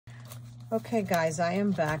Okay guys, I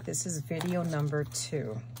am back. This is video number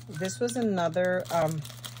 2. This was another,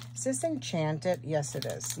 is this Enchanted? Yes, it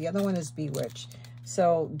is. The other one is Bewitched.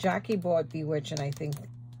 So Jackie bought Bewitched, and I think,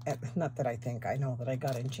 not that I think, I know that I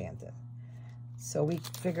got Enchanted. So we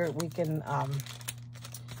figured we can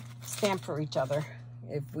stamp for each other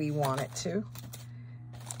if we wanted to.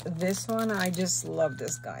 This one, I just love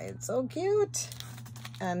this guy. It's so cute.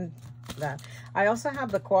 And that. I also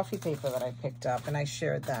have the coffee paper that I picked up, and I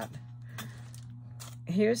shared that.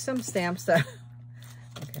 Here's some stamps that,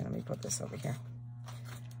 okay, let me put this over here,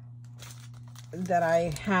 that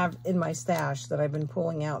I have in my stash that I've been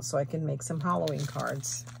pulling out so I can make some Halloween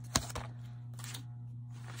cards.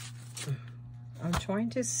 I'm trying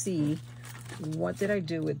to see what did I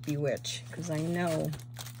do with Bewitched, because I know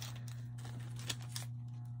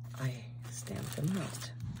I stamped them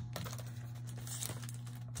out.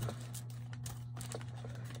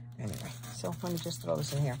 Anyway, so let me just throw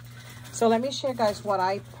this in here. So let me share, guys, what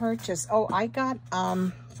I purchased. Oh, I got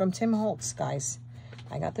from Tim Holtz, guys.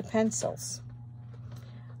 I got the pencils.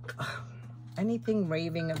 Anything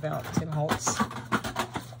raving about Tim Holtz,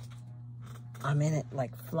 I'm in it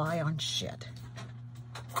like fly on shit.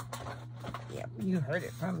 Yeah, you heard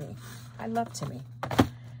it from me. I love Timmy.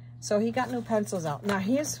 So he got new pencils out. Now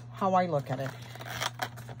here's how I look at it.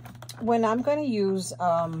 When I'm gonna use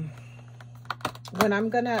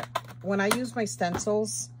when I use my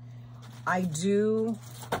stencils, I do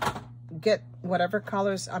get whatever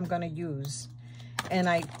colors I'm going to use, and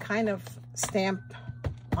I kind of stamp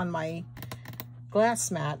on my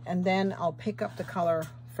glass mat, and then I'll pick up the color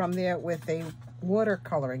from there with a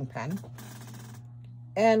watercoloring pen.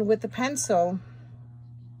 And with the pencil,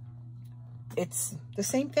 it's the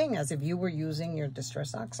same thing as if you were using your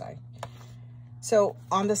Distress Oxide. So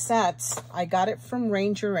on the sets, I got it from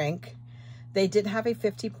Ranger Ink. They did have a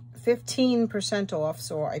 15% off,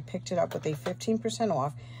 so I picked it up with a 15%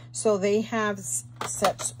 off. So they have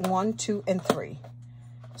sets 1, 2, and 3.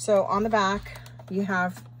 So on the back, you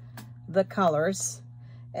have the colors,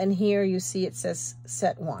 and here you see it says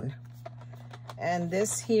set 1. And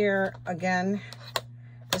this here, again,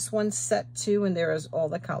 this one's set 2, and there is all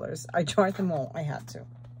the colors. I tried them all, I had to.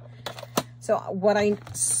 So what I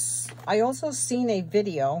also seen a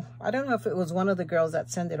video, I don't know if it was one of the girls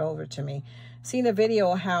that sent it over to me, seen a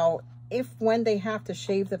video how when they have to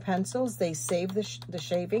shave the pencils, they save the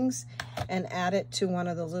shavings and add it to one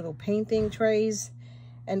of the little painting trays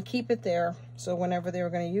and keep it there. So whenever they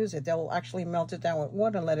were going to use it, they'll actually melt it down with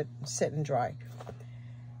water and let it sit and dry.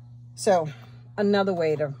 So another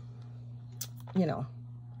way to, you know,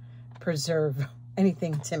 preserve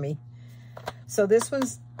anything, Timmy. So this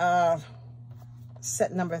one's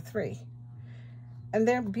set number 3, and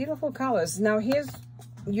they're beautiful colors. Now here's,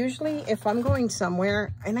 usually if I'm going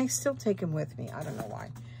somewhere, and I still take them with me, I don't know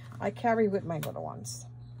why, I carry with my little ones,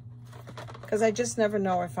 because I just never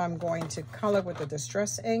know if I'm going to color with the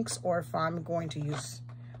Distress inks or if I'm going to use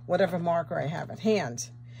whatever marker I have at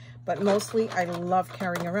hand. But mostly I love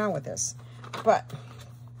carrying around with this. But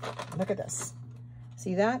look at this,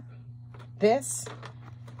 see that? This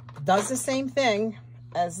does the same thing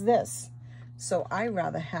as this. So I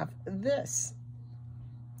rather have this.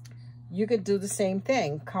 You could do the same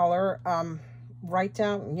thing. Color, write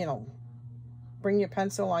down, you know, bring your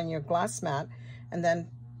pencil on your glass mat and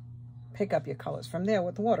then pick up your colors from there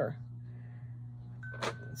with water.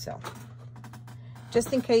 So,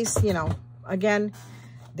 just in case, you know, again,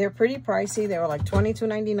 they're pretty pricey. They were like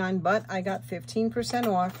 $22.99, but I got 15%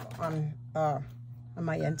 off on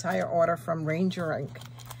my entire order from Ranger Ink.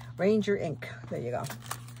 Ranger Ink, there you go.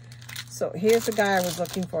 So here's the guy I was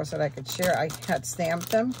looking for so that I could share. I had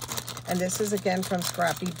stamped them. And this is again from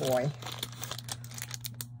Scrappy Boy.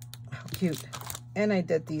 How cute. And I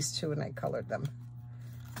did these two and I colored them.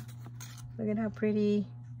 Look at how pretty.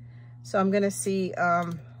 So I'm going to see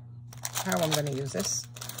how I'm going to use this.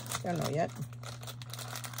 I don't know yet.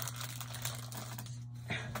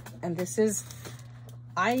 And this is,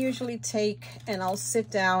 I usually take and I'll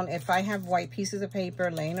sit down. If I have white pieces of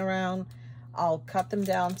paper laying around, I'll cut them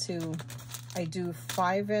down to, I do 4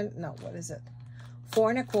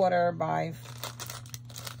 1/4 by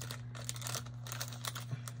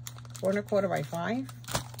 4 1/4 by 5.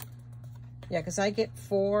 Yeah, because I get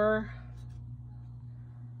 4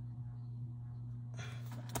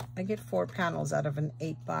 panels out of an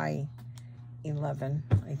 8 by 11,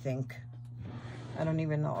 I think. I don't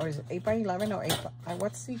even know. Or is it 8 by 11 or 8 by,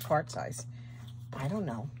 what's the card size? I don't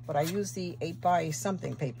know. But I use the 8 by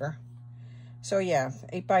something paper. So yeah,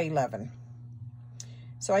 8 by 11.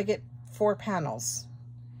 So I get 4 panels.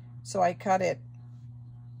 So I cut it,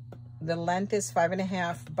 the length is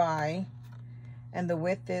 5.5 by, and the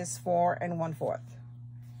width is 4 1/4.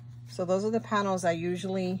 So those are the panels I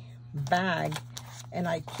usually bag and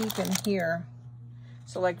I keep in here.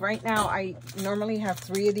 So like right now, I normally have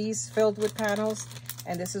 3 of these filled with panels,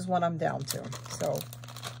 and this is what I'm down to. So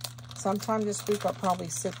sometime this week, I'll probably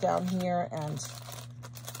sit down here and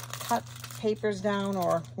cut papers down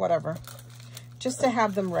or whatever, just to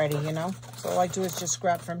have them ready, you know. So all I do is just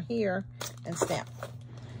grab from here and stamp.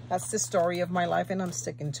 That's the story of my life, and I'm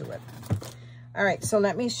sticking to it. All right, so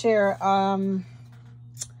let me share,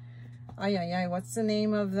 what's the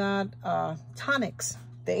name of that? Tonics.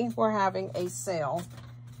 They were having a sale.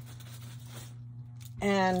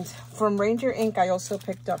 And from Ranger Ink, I also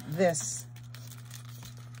picked up this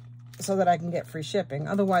so that I can get free shipping.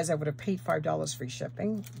 Otherwise, I would have paid $5 free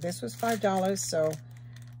shipping. This was $5, so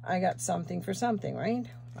I got something for something, right?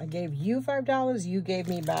 I gave you $5, you gave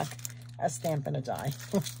me back a stamp and a die.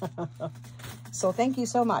 So thank you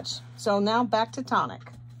so much. So now back to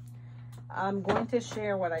tonic. I'm going to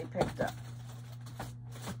share what I picked up.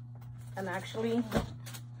 And actually,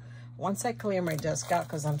 once I clear my desk out,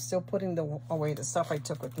 because I'm still putting away the stuff I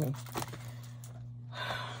took with me.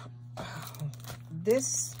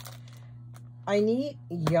 This, I need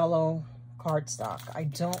yellow cardstock. I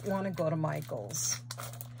don't want to go to Michael's.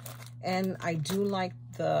 And I do like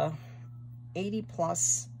the 80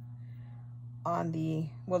 plus on the,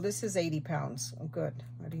 well, this is 80 pounds. Oh, good.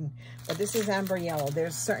 But this is amber yellow.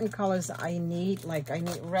 There's certain colors I need, like I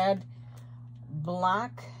need red,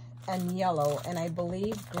 black, and yellow, and I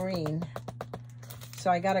believe green.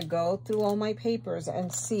 So I got to go through all my papers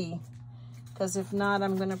and see, because if not,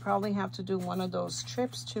 I'm going to probably have to do one of those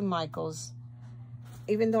trips to Michael's.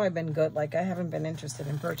 Even though I've been good, like I haven't been interested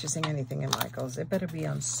in purchasing anything in Michael's. It better be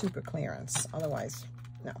on super clearance. Otherwise,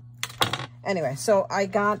 no. Anyway, so I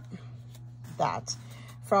got that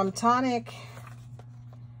from Tonic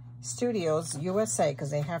Studios USA,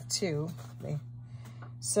 because they have 2.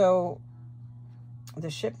 So the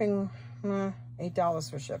shipping, $8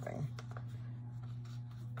 for shipping.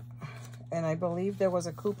 And I believe there was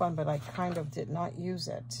a coupon, but I kind of did not use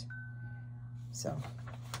it. So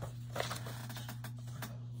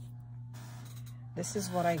this is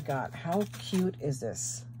what I got. How cute is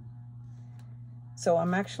this? So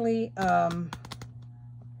I'm actually,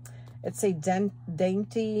 it's a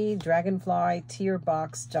dainty dragonfly tier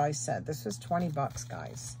box die set. This was 20 bucks,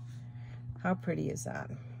 guys. How pretty is that?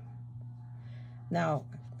 Now,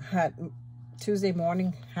 had Tuesday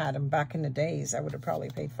morning, had them back in the days, I would have probably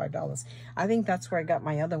paid $5. I think that's where I got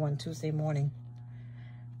my other one, Tuesday morning.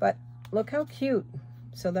 But look how cute.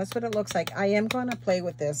 So that's what it looks like. I am going to play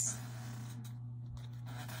with this.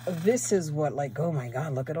 This is what, like, oh my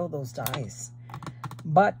God, look at all those dies.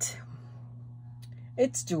 But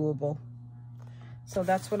it's doable. So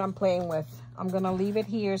that's what I'm playing with. I'm going to leave it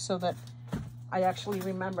here so that I actually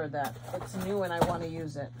remember that it's new and I want to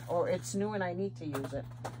use it. Or it's new and I need to use it.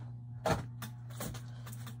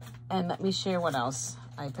 And let me share what else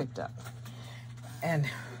I picked up. And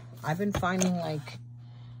I've been finding, like,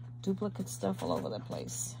 duplicate stuff all over the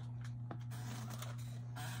place.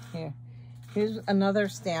 Here's another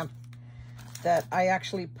stamp that I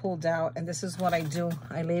actually pulled out, and this is what I do.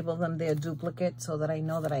 I label them their duplicate so that I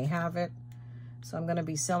know that I have it. So I'm going to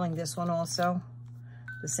be selling this one also.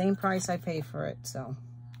 The same price I pay for it, so.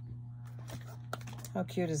 How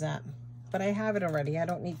cute is that? But I have it already. I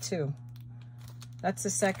don't need 2. That's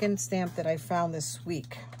the second stamp that I found this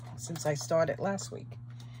week, since I started last week.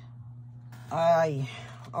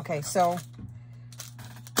 Okay, so,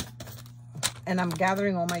 and I'm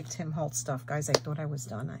gathering all my Tim Holtz stuff. Guys, I thought I was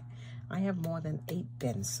done. I have more than 8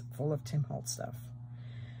 bins full of Tim Holtz stuff.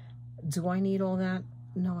 Do I need all that?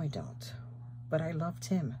 No, I don't. But I love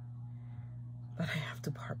Tim. But I have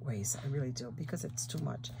to part ways. I really do, because it's too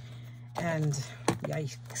much. And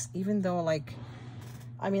yikes, even though, like,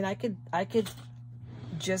 I mean, I could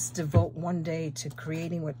just devote one day to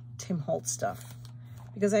creating with Tim Holtz stuff,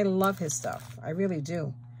 because I love his stuff. I really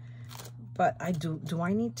do. But do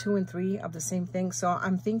I need 2 and 3 of the same thing? So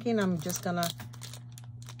I'm thinking I'm just gonna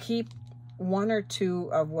keep 1 or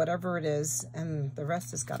 2 of whatever it is, and the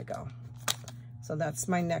rest has got to go. So that's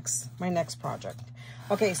my next project.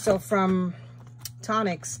 Okay, so from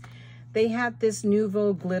Tonics, they had this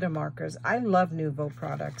Nuvo glitter markers. I love Nuvo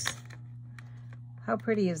products. How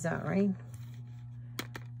pretty is that, right?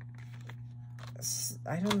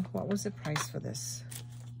 What was the price for this?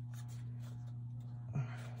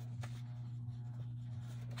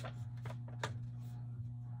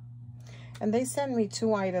 And they sent me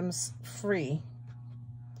 2 items free.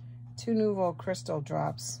 2 Nuvo crystal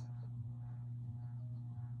drops.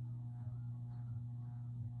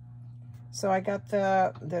 So I got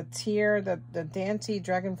the Dante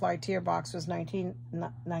Dragonfly tier box was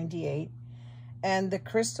 $19.98. And the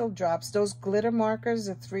crystal drops, those glitter markers,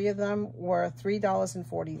 the 3 of them were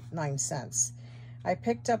 $3.49. I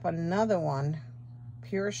picked up another one,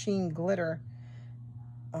 Pure Sheen Glitter.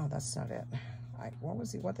 Oh, that's not it.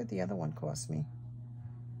 What did the other one cost me?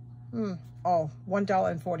 Oh,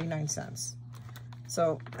 $1.49.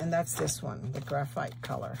 So, and that's this one, the graphite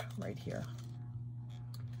color right here.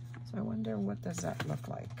 So I wonder, what does that look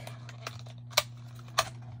like?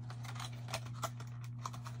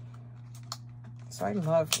 So I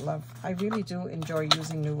I really do enjoy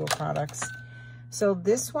using Nuvo products. So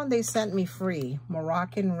this one they sent me free,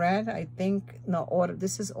 Moroccan Red, I think. No,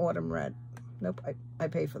 this is Autumn Red. Nope, I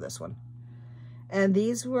paid for this one. And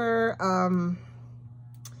these were,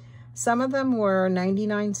 some of them were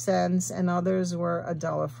 99 cents and others were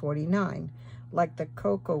 $1.49. Like the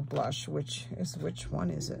Cocoa Blush, which one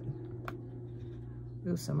is it?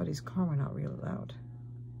 Ooh, somebody's car went out really loud.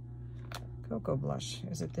 Cocoa Blush,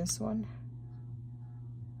 is it this one?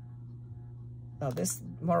 No, this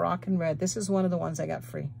Moroccan Red, this is one of the ones I got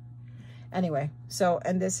free. Anyway, so,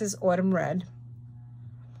 and this is Autumn Red,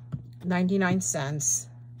 99 cents.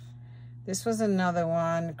 This was another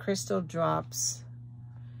one, Crystal Drops.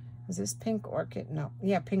 Is this Pink Orchid? No,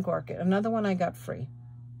 yeah, Pink Orchid. Another one I got free.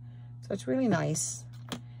 So it's really nice.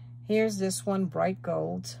 Here's this one, Bright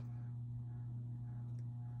Gold.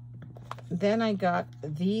 Then I got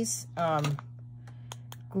these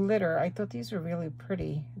glitter. I thought these were really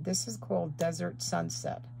pretty. This is called Desert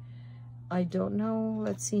Sunset. I don't know.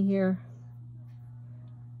 Let's see here.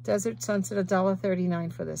 Desert Sunset,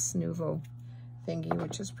 $1.39 for this Nuvo thingy,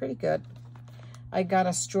 which is pretty good. I got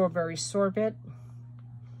a Strawberry Sorbet.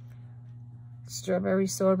 Strawberry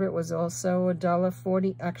Sorbet was also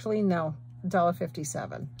 $1.40. Actually, no,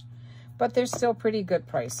 $1.57. But they're still pretty good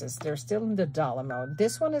prices. They're still in the dollar mode.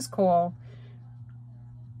 This one is called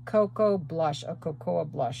Cocoa Blush, a Cocoa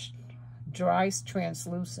Blush. Dries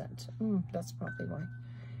Translucent. That's probably why.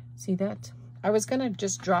 See that? I was going to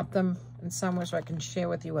just drop them in somewhere so I can share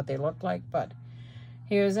with you what they look like. But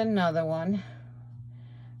here's another one.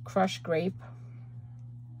 Crushed Grape.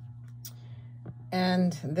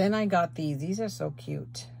 And then I got these. These are so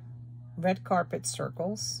cute. Red Carpet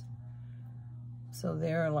Circles. So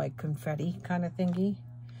they're like confetti kind of thingy.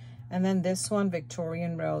 And then this one,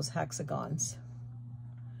 Victorian Rose Hexagons.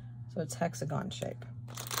 So it's hexagon shape.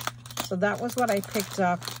 So that was what I picked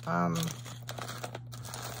up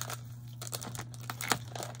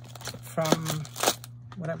from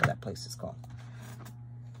whatever that place is called.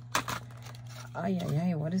 Ay,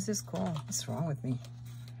 what is this called? What's wrong with me?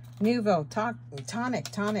 Nuvo,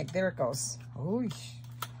 Tonic, there it goes. Ooh,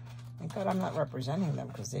 thank God I'm not representing them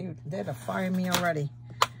because they'd have fired me already.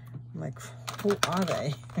 I'm like, who are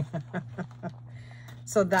they?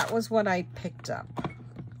 So that was what I picked up.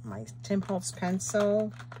 My Tim Holtz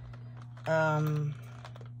pencil. Violetta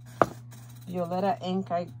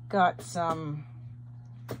ink. I got some.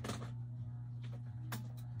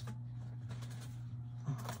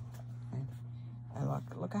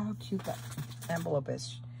 Look how cute that envelope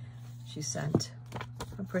is. She sent.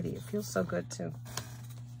 How pretty. It feels so good too.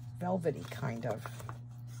 Velvety kind of.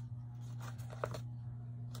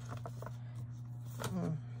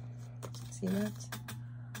 See that?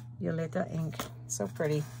 Violetta ink. So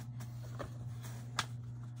pretty.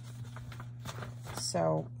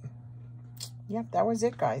 So, yep, that was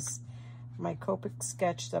it, guys. My Copic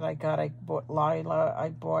sketch that I got. I bought Lila. I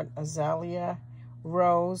bought Azalea,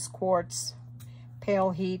 Rose, Quartz,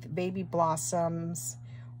 Pale Heat, Baby Blossoms,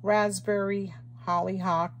 Raspberry,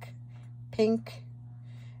 Hollyhock, Pink,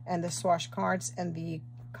 and the Swash cards, and the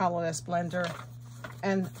colorless blender,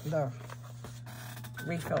 and the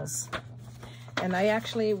refills. And I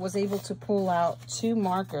actually was able to pull out 2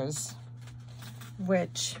 markers,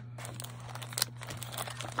 which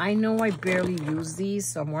I know I barely use these,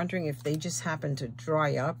 so I'm wondering if they just happen to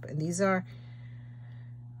dry up. And these are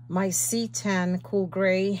my C10 Cool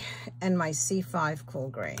Gray and my C5 Cool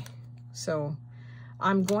Gray. So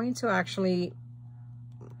I'm going to actually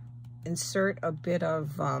insert a bit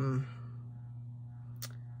of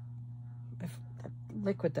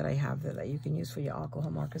liquid that I have there that you can use for your alcohol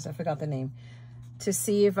markers. I forgot the name. To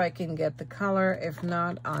see if I can get the color. If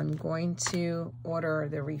not, I'm going to order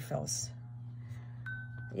the refills.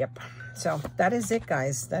 Yep. So that is it,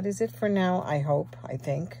 guys. That is it for now, I hope, I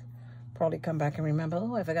think. Probably come back and remember,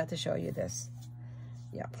 oh, I forgot to show you this.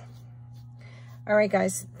 Yep. All right,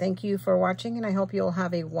 guys. Thank you for watching, and I hope you'll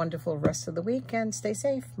have a wonderful rest of the week, and stay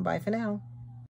safe. Bye for now.